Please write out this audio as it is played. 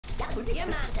Your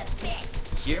mom's a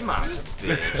bitch. Your mom's a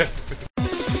bitch.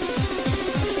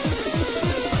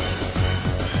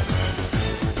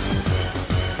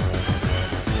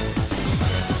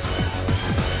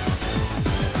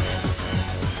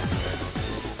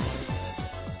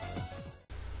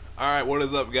 Alright, what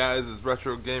is up, guys? It's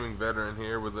Retrogamingveteran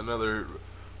here with another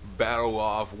battle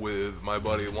off with my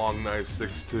buddy Long Knife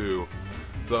 6'2".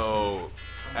 So,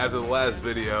 after the last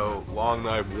video, Long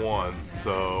Knife won,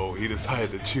 so he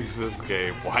decided to choose this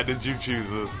game. Why did you choose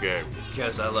this game?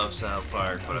 Because I love South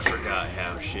Park, but I forgot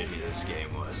how shitty this game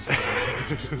was.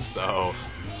 So,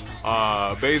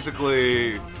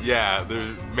 basically, yeah,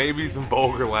 there may be some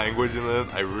vulgar language in this.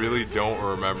 I really don't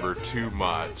remember too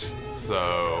much,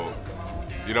 so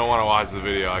if you don't want to watch the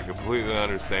video, I completely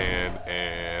understand,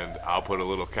 and I'll put a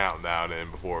little countdown in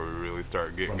before we really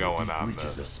start getting going on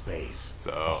this.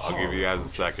 So I'll give you guys a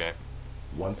second,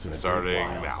 starting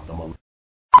now.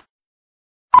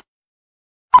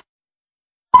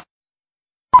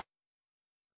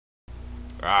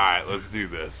 Alright, let's do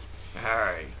this.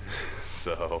 Alright.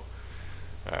 So,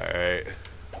 alright,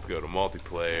 let's go to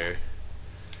multiplayer.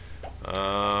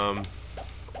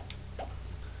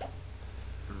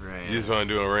 You just want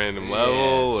to do a random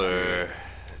level,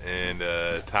 and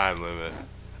time limit.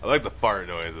 I like the fart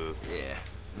noises. Yeah,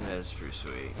 that's pretty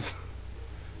sweet.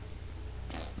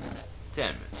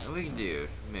 10 minutes. We can do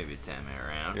maybe a 10-minute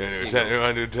round. You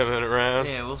want to do a 10-minute round?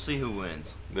 Yeah, we'll see who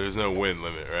wins. There's no win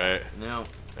limit, right? No.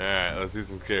 Alright, let's do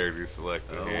some character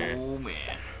selecting here. Oh,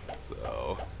 man.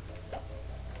 So,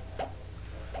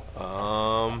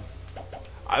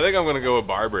 I think I'm going to go with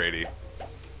Bar Brady.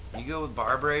 You go with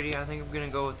Bar Brady? I think I'm going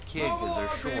to go with the kid because they're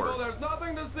short.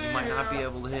 You might not be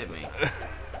able to hit me.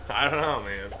 I don't know,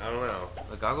 man. I don't know.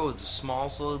 Look, I'll go with the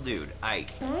smallest little dude,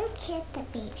 Ike. Don't kick the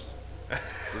baby.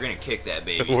 We're going to kick that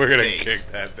baby. We're going to kick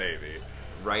that baby.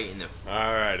 Right in the...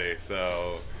 Alrighty,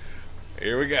 so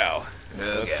here we go.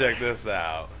 Okay. Let's check this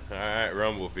out. Alright,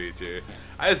 Rumble feature.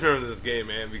 I just remember this game,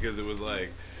 man, because it was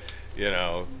like, you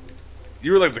know,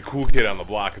 you were like the cool kid on the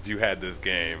block if you had this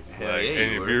game. Hell like, yeah,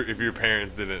 and if your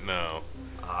parents didn't know.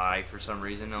 I, for some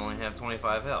reason, only have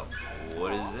 25 health.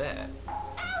 What is that? Oh,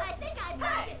 I think I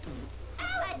found it.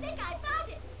 Oh, I think I found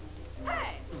it.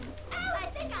 Hey. Oh, I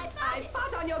think I found it. I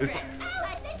found on your grip. Oh,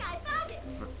 I think I found it.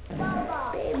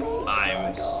 Bobo.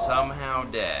 I'm somehow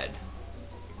dead.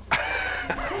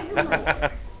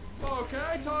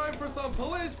 Okay, time for some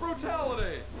police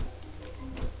brutality.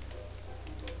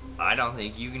 I don't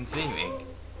think you can see me.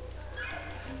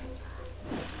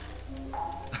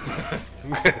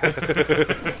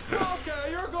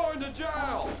 Okay, you're going to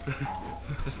jail.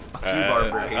 Fuck you, Bar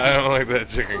Brady. I don't like that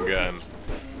chicken gun.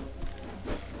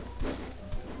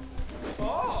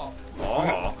 Oh,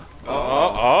 Oh.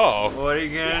 Oh. What are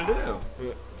you gonna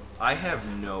do? I have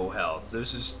no health.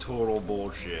 This is total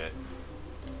bullshit.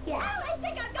 Oh, I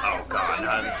think I got Oh it. god,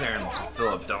 now the Terrence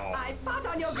Phillip doll. I found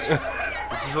on your This grip.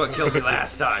 is what killed me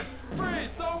last time. freeze!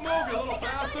 Don't move, you little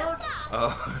bastard.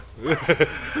 Oh.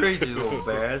 Crazy little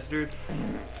bastard. Oh,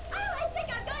 I think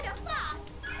I'm going to fly.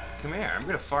 Come here, I'm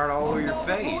gonna fart all over your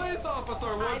face. Police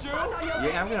officer, would you?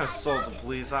 Yeah, I'm gonna assault a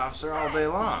police officer all day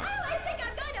long. Oh, I think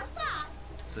I'm going to fly.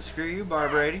 So screw you, Bar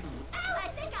Brady. Oh, I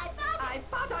think I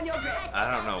found on your grip. I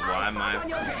don't know why my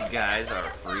guys are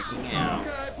freaking out.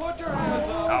 Okay, put your hands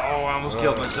Oh, up. I almost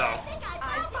killed myself. I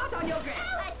found on your grip.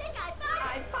 Oh, I think I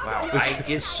found Wow, Ike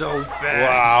is so fast.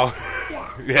 Wow.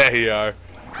 Yeah, you are.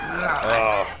 God.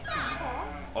 Oh.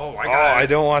 Oh, I Oh, got I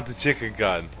don't want the chicken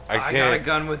gun. I got a can't.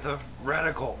 gun with a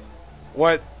reticle.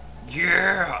 What?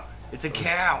 Yeah, it's a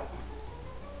cow.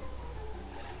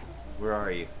 Where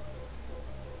are you?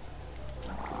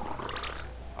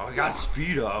 Oh, I got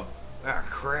speed up. Ah,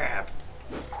 crap.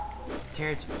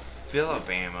 Terrence Phillip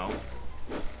ammo.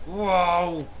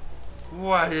 Whoa!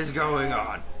 What is going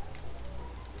on?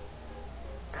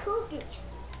 cookies.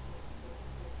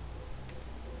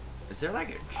 Is there like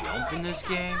a jump in this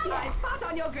game? I found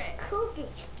on your grip. Cookies.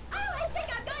 Oh, I think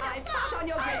I'm going to I found on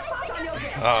your grip. Found on your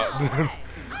grip.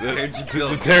 The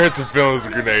Terrence and Phillips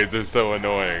grenades are so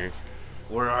annoying.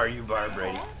 Where are you, Bar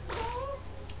Brady?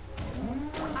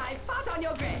 I found on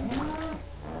your grip. Oh,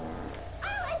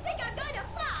 I think I'm going to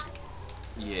fly.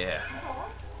 Yeah.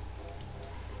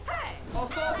 Hey.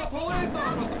 Assault the police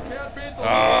officer. Can't beat the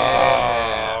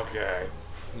Oh, okay.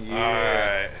 Yeah.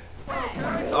 Alright.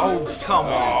 Oh, come Oh,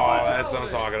 on. that's what I'm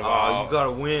talking Oh, about. you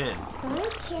gotta win.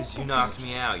 Because you knocked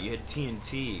me out. You had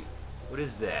TNT. What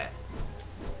is that?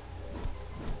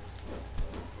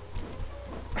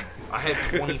 I have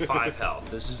 25 health.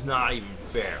 This is not even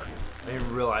fair. I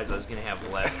didn't realize I was gonna have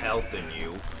less health than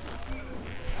you.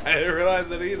 I didn't realize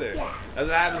that either. That's what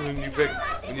happens when you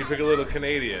pick a little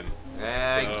Canadian.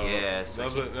 I guess.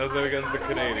 Nothing against the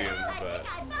Canadians, but.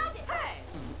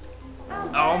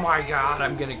 Oh my god,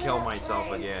 I'm gonna kill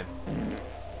myself again.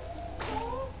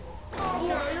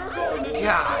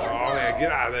 God. Oh man,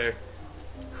 get out of there.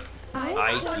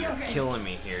 Ike, you're killing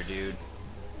me here, dude.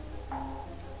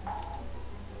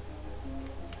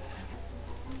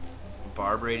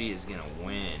 Barb Brady is gonna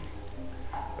win.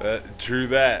 True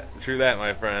that,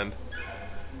 my friend.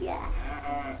 Yeah.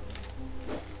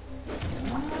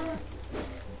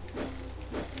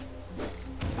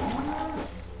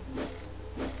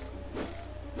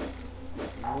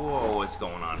 Whoa, what's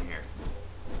going on here?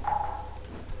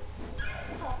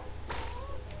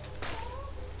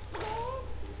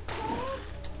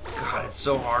 God, it's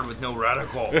so hard with no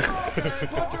reticle. Okay,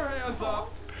 put your hands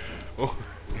up.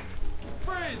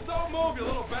 Freeze! Don't move, you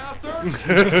little bastard.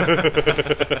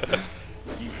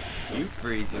 You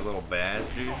freeze, you little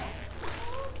bastard.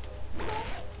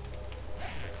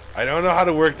 I don't know how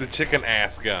to work the chicken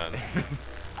ass gun.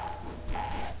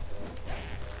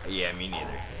 Yeah, me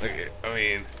neither. Like, I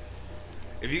mean,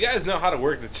 if you guys know how to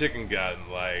work the chicken gun,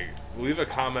 like, leave a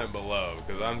comment below,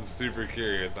 because I'm super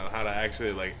curious on how to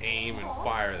actually, like, aim and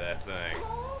fire that thing.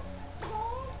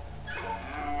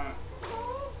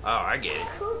 Oh, I get it.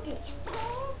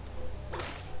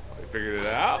 You figured it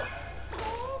out?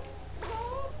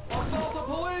 Assault a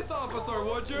police officer,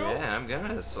 would you? Yeah, I'm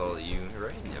gonna assault you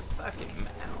right in the fucking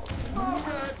mouth.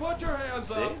 Okay, put your hands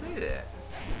See, up. look at that.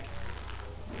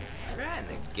 Right in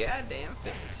the goddamn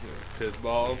face. Piss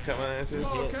balls coming at you?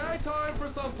 Okay, time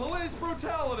for some police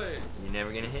brutality. You're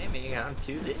never gonna hit me, I'm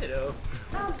too little.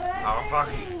 Oh, fuck.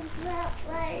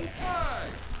 Hey!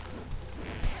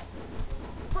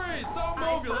 Freeze! Don't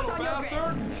move, you little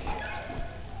bastard. Shit.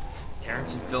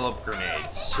 Terrence and Phillip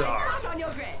grenades suck.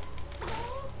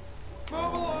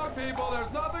 Move along, people.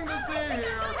 There's nothing to see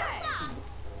here.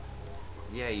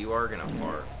 Yeah, you are gonna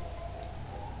fart.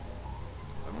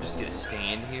 I'm just gonna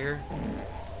stand here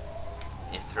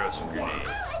and throw some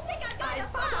grenades.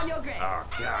 Oh,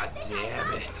 god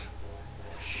damn it.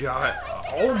 Shut up.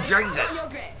 Oh, Jesus.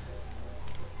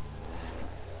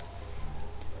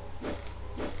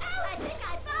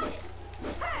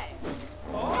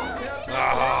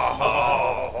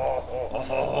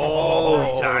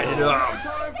 Oh, tied it up.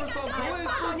 Time for some police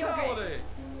brutality.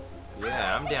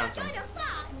 Yeah, I'm down some.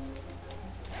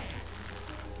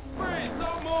 Freeze!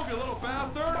 Don't move, you little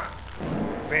bastard.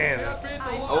 Man. Can't beat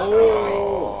the law.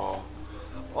 Oh.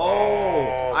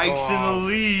 Oh, Ike's in the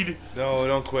lead. No,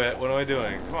 don't quit. What am I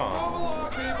doing? Come Move on. along,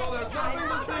 people. There's nothing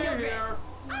to see here.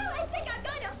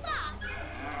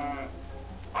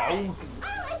 Oh.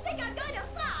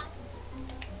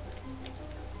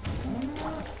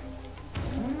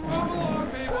 Move along,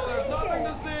 people. There's nothing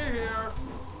to see here.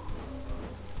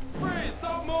 Freeze!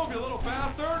 Don't move, you little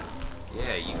bastard.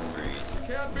 Yeah, you freeze.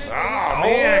 Can't beat the Oh, law.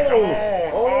 man, come on.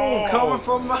 Oh, coming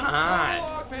from Move behind.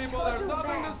 along, people. There's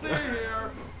nothing to see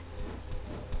here.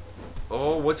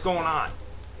 Oh, what's going on?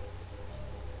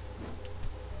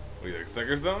 We like stick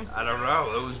or something? I don't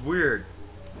know. It was weird.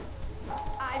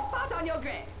 I fought on your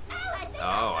grave.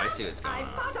 Oh, I see what's I going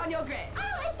on. fought on your grave.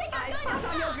 I fought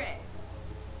on your grave.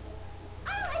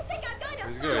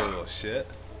 Where's you going, little shit?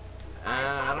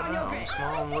 I don't know. I'm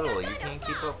small and little. You can't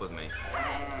keep up with me.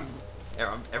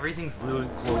 Everything's really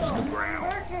close to the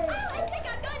ground.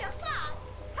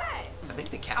 I think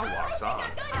the cow walks on.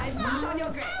 I fought on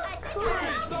your grave.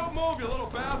 Freeze! Don't move, you little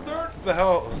bastard. What the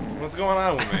hell? What's going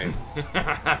on with me?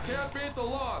 Can't beat the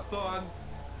law, son.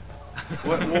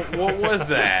 What was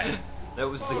that? That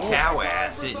was the cow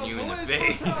ass hitting you in the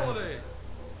face.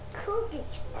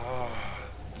 Oh,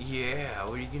 Yeah,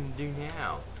 what are you gonna do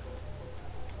now?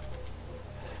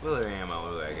 What other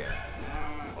ammo do I got?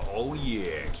 Oh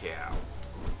yeah, cow.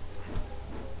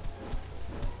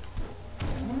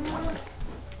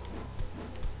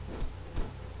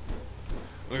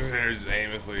 look at her just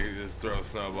aimlessly just throw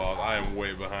snowballs. I am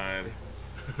way behind.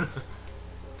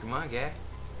 Come on, guy.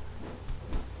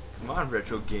 Come on,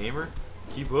 retro gamer.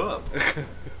 Keep up.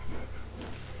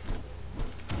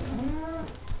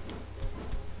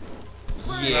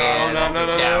 Yeah, that's a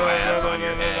cow ass on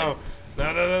your head. No.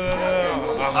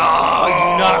 Oh,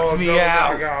 you knocked me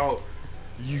out. Out.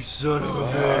 You son of a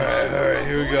bitch. Alright,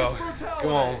 here we go.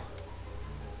 Come on.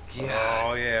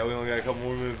 God. Oh yeah, we only got a couple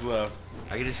more minutes left.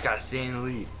 I just gotta stay in the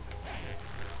lead.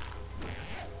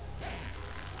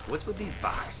 What's with these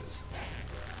boxes?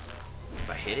 If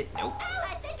I hit it, nope.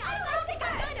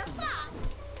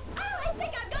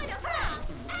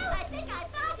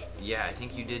 Yeah, I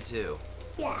think you did too.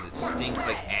 'Cause it stinks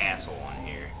like asshole in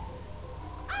here.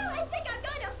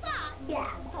 Yeah.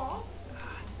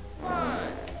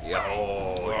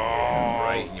 Yeah, yeah,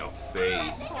 right in your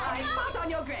face. I fought on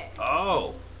your grave.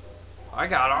 Oh, I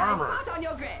got armor. Fought on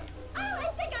your grave. Oh, I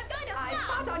think I'm gonna I flop.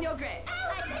 fought on your grave.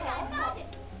 Oh, I think I found it.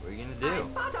 What are you I gonna do?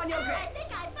 fought on your Oh, I grave.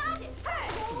 think I found it.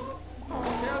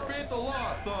 Can't beat the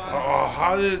law, son. Oh,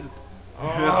 how did? Oh,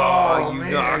 Oh, you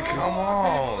man, knocked come People,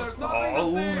 on. there's nothing to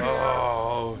see here.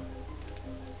 Oh,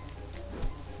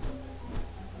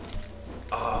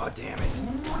 Oh, damn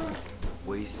it.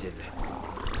 Wasted.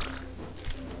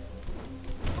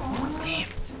 Damn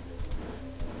it.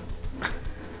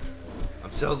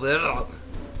 I'm so little.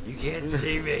 You can't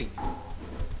see me.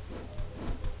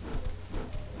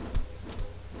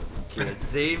 Can't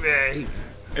see me.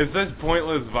 it's such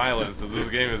pointless violence that this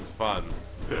game is fun.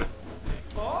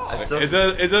 Oh, I'm so- It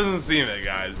doesn't seem it,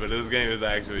 guys, but this game is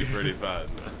actually pretty fun.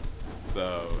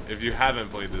 So, if you haven't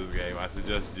played this game, I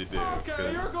suggest you do.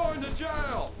 okay, you're 'Cause going to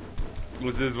jail.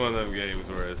 this is one of them games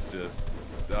where it's just,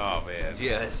 oh man.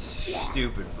 Just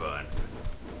stupid fun.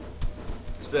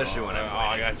 Especially when Oh, I'm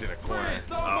I winning. got you in a corner. Please,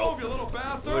 don't Oh. move, you little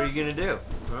bastard. What are you gonna do?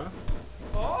 Huh?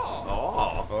 Oh.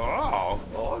 Oh. Oh,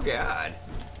 Oh, God.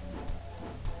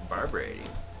 Vibrating.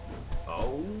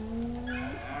 Oh.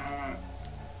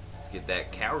 Let's get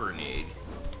that cow grenade.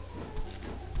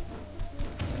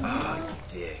 Oh,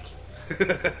 you dick.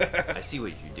 I see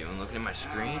what you're doing. Looking at my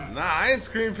screen. nah, I ain't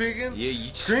screen peeking. Yeah,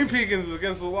 you Screen peeking's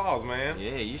against the laws, man.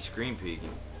 Yeah, you screen peeking.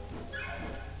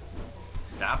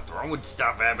 Stop throwing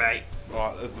stuff at me.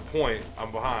 Oh, that's the point.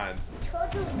 I'm behind.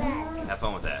 Have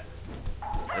fun with that.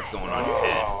 That's going on your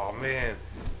head. Oh man.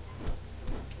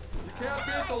 You can't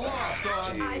beat the law,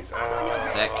 son. Jeez.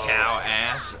 That cow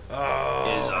ass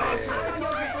Oh, is awesome. Fought on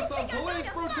your grave. For some police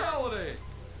brutality.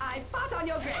 I fought on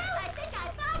your grave. Oh, I think I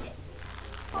found it.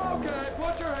 Okay,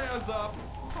 put your hands up.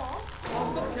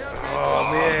 Also, can't beat Oh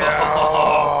man.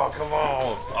 Oh, come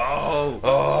on. Oh,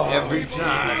 Oh, every Nothing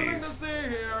time. to see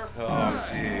here. Oh,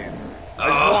 jeez.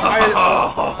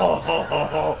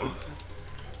 Oh.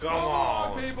 Come Come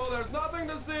on, on. people, there's nothing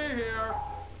to see here.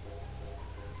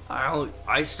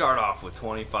 I start off with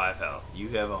 25 health. You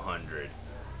have 100.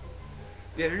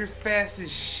 Yeah, you're fast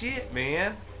as shit,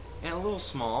 man. And a little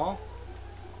small.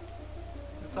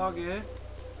 It's all good.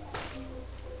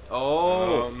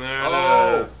 Oh, there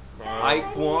it is.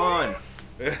 Ike won.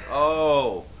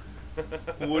 Oh,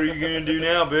 what are you gonna do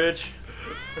now, bitch?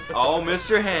 Oh,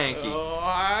 Mr. Hanky. Oh,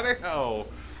 I know.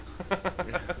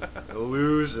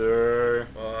 Loser.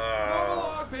 Come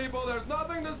along, people, there's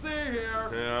nothing to see here.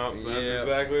 Yeah, that's Yep.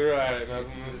 exactly right.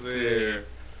 Nothing to see here.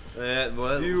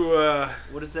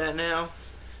 What is that now?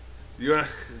 You wanna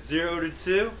 0 to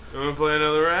 2? play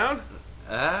another round?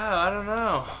 I don't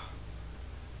know.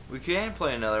 We can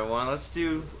play another one. Let's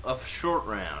do a short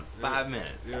round. 5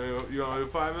 minutes. You want to do a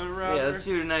 5-minute round? Yeah, let's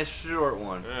do a nice short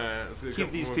one. Alright, let's get a Keep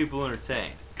couple these more. people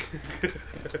entertained. a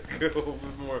little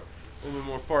bit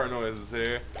more fart noises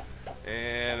here.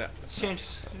 And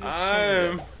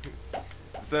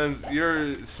since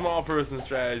your small person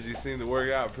strategy seemed to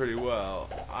work out pretty well,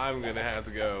 I'm gonna have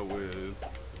to go with.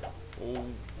 Oh,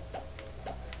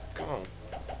 come on.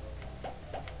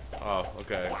 Oh,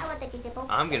 okay.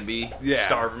 I'm gonna be Yeah,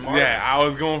 Starving Marvin. Yeah, I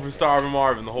was going for Starving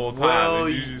Marvin the whole time. Well,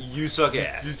 and you suck you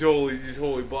ass.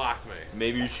 totally blocked me.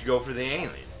 Maybe you should go for the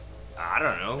alien. I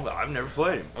don't know. I've never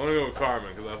played him. I'm gonna go with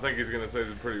Carmen because I think he's gonna say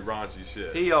some pretty raunchy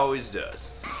shit. He always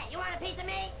does. Hey, you want a piece of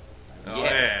me? Oh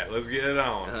yeah. yeah, let's get it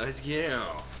on. Let's get it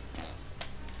on.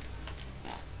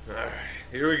 Alright,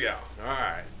 here we go.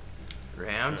 Alright.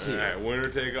 Round 2. Alright, winner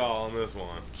take all on this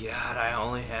one. God, I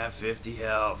only have 50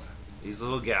 health. These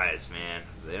little guys, man,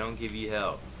 they don't give you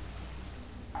health.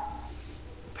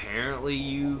 Apparently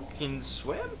you can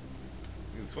swim?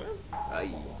 You can swim?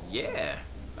 Yeah,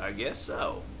 I guess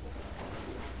so.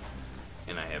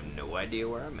 And I have no idea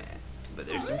where I'm at. But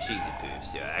there's some cheesy poofs,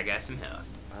 so I got some health.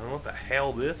 I don't know what the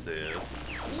hell this is.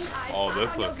 I Oh, fought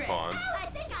this on your looks grave. fun. Oh, I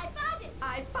think I found it.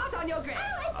 I fought on your grave.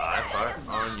 Oh, I fought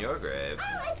on your grave.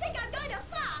 Oh, I think I'm gonna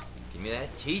flop. Give me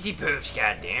that cheesy poofs,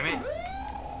 goddammit.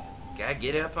 Gotta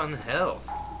get up on the health.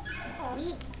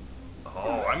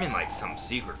 Oh, I'm in like some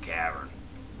secret cavern.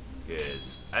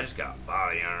 Cause I just got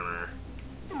body armor,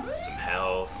 some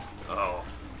health. Oh.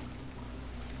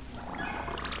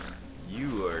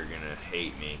 You are gonna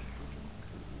hate me.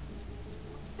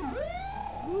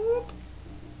 Whoop.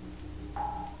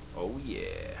 Oh yeah.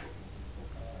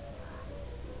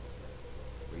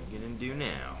 What are you gonna do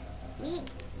now?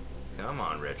 Come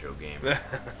on, Retro Gamer.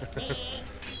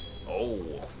 Oh,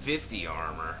 50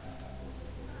 armor.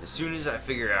 As soon as I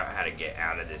figure out how to get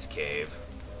out of this cave,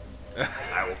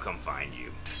 I will come find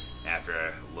you after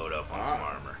I load up on some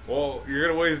armor. Well, you're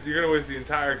gonna waste the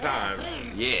entire time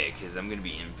Yeah, because I'm gonna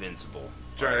be invincible.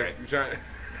 trying Alright.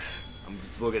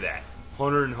 Look at that.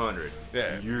 100 and 100.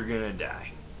 Yeah. You're gonna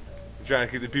die. You're trying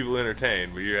to keep the people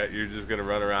entertained, but you're just gonna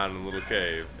run around in a little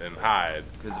cave and hide.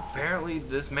 Because apparently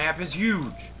this map is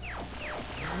huge.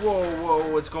 Whoa,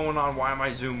 what's going on? Why am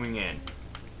I zooming in?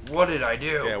 What did I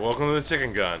do? Yeah, welcome to the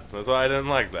chicken gun. That's why I didn't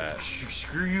like that.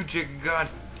 Screw you, chicken gun.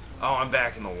 Oh, I'm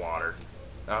back in the water.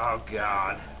 Oh,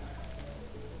 God.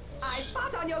 I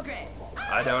fought on your grave.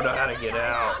 I don't know how to get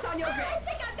out. I fought on your grave.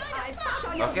 I fought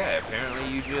on your Okay, apparently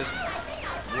you just...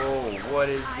 Whoa, what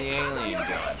is the alien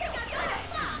gun?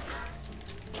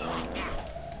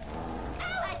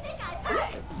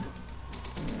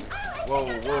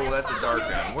 Whoa, that's a dart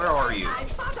gun. Where are you? I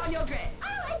fought on your grave.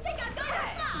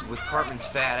 With Cartman's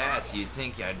fat ass, you'd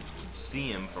think I could see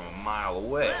him from a mile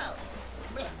away.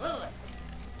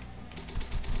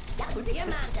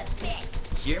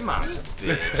 Your mom's a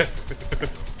bitch.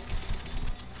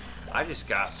 I just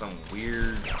got some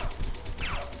weird...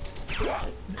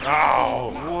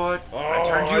 Oh! What? Oh, I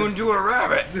turned you into a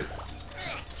rabbit.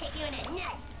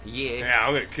 Yeah. Yeah,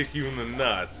 I'm gonna kick you in the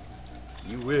nuts.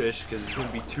 You wish, because it's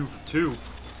gonna be 2 for 2.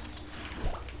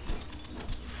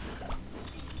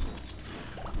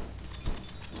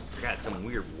 I got some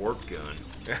weird warp gun.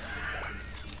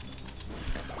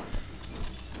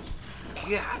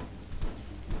 God.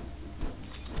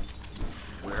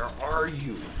 Where are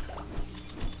you?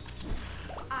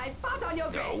 I fought on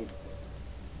your grave. No.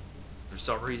 For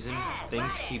some reason,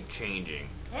 things keep changing.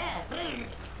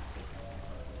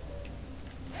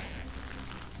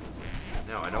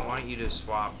 No, I don't want you to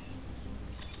swap.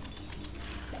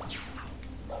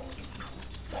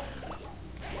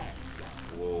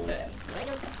 Whoa.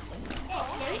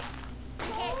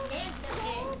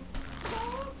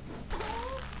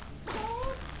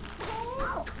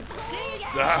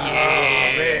 Oh,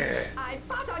 man. I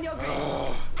fought on your grave.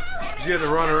 Oh. You had to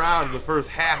run around in the first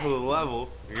half of the level.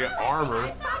 You get armor.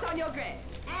 I fought on your grave.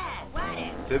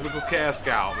 Typical Cat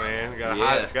Scout, man. Gotta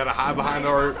Yeah. hide behind the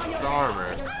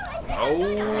armor.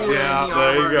 Oh, Yeah, the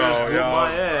there you armor go, just whooped yeah.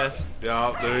 my ass.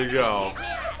 Yeah, there you go. I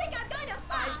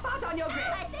fought on your grave.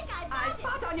 I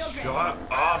fought on your grave. Shut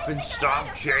up and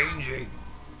stop changing.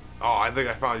 Oh, I think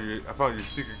I found your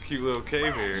secret cute little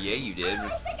cave here. Yeah, you did.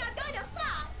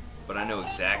 But I know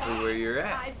exactly where you're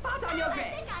at. I fought on your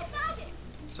grave.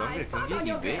 So I'm gonna come get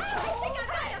you, bitch.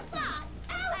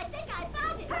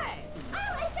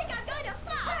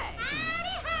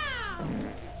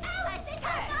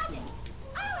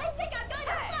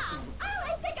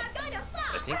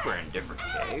 I think we're in different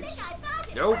caves.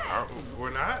 Nope. We're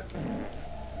not?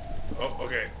 Oh,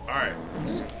 okay. Alright.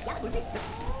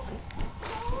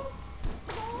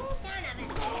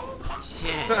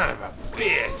 Shit. Son of a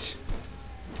bitch.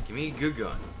 Give me a good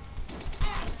gun.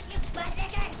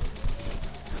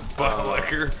 Butt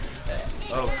licker.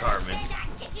 Oh, Cartman.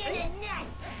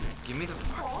 Give me the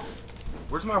fuck.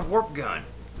 Where's my warp gun?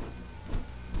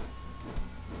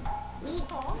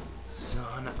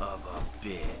 Son of a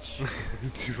bitch.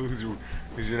 Did you lose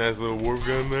your nice little warp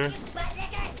gun there?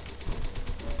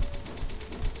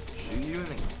 Shoot you in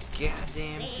the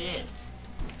goddamn tits.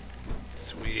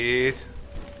 Sweet.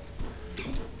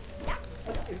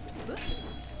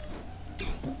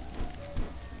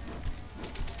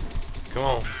 Come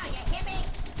on.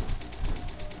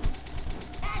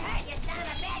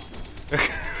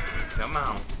 Come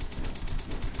on.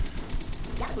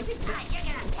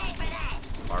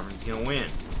 Marvin's gonna win.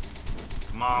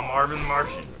 Come on, Marvin the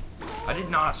Martian. I did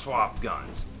not swap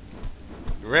guns.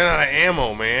 You ran out of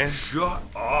ammo, man. Shut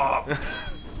up. The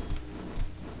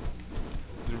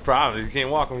problem is you can't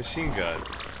walk a machine gun.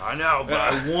 I know, but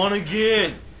I won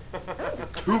again.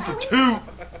 2 for 2.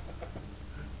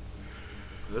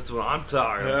 That's what I'm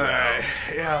talking about. Alright,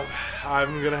 yeah,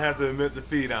 I'm gonna have to admit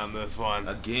defeat on this one.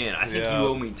 Again, I think Yeah. you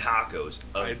owe me tacos.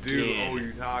 Again. I do owe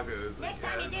you tacos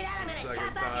again.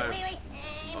 Second time.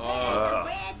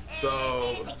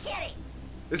 So.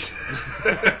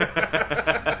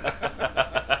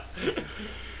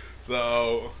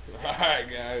 So, alright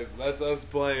guys, that's us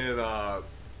playing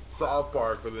South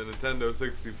Park for the Nintendo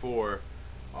 64.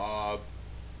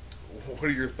 What are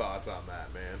your thoughts on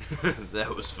that, man?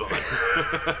 That was fun.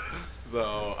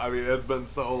 So, I mean, it's been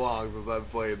so long since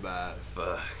I've played that.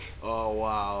 Fuck. Oh,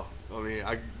 wow. I mean,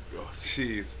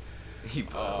 jeez. You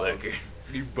butt licker.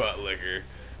 You butt licker.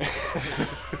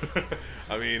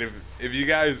 I mean, if you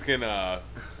guys can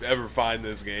ever find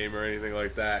this game or anything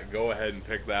like that, go ahead and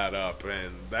pick that up.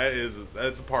 And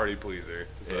that's a party pleaser.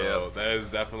 So Yep. that is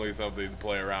definitely something to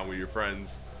play around with your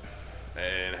friends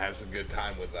and have some good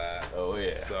time with that. Oh,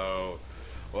 yeah. So,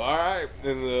 well, all right.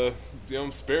 In the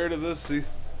spirit of this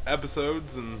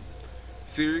episodes and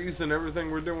series and everything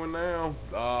we're doing now,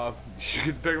 you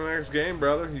get to pick the next game,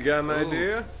 brother. You got an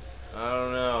idea? I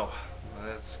don't know.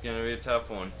 That's gonna be a tough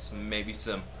one. Maybe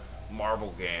some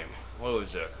marble game. What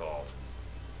was that called?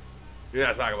 You're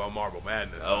not talking about Marble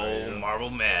Madness. Oh, Marble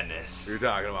Madness. You're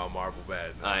talking about Marble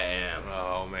Madness. I am.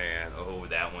 Oh, man. Oh,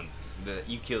 that one's...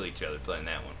 You kill each other playing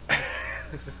that one.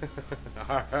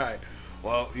 Alright.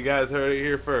 Well, you guys heard it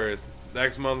here first.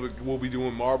 Next month we'll be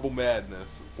doing Marble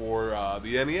Madness for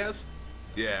the NES.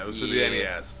 Yeah, it was for the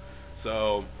NES.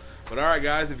 So, but alright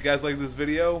guys, if you guys like this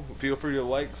video, feel free to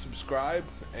like, subscribe,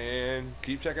 and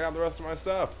keep checking out the rest of my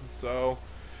stuff. So,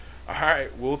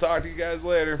 alright, we'll talk to you guys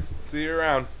later. See you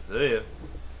around. See ya.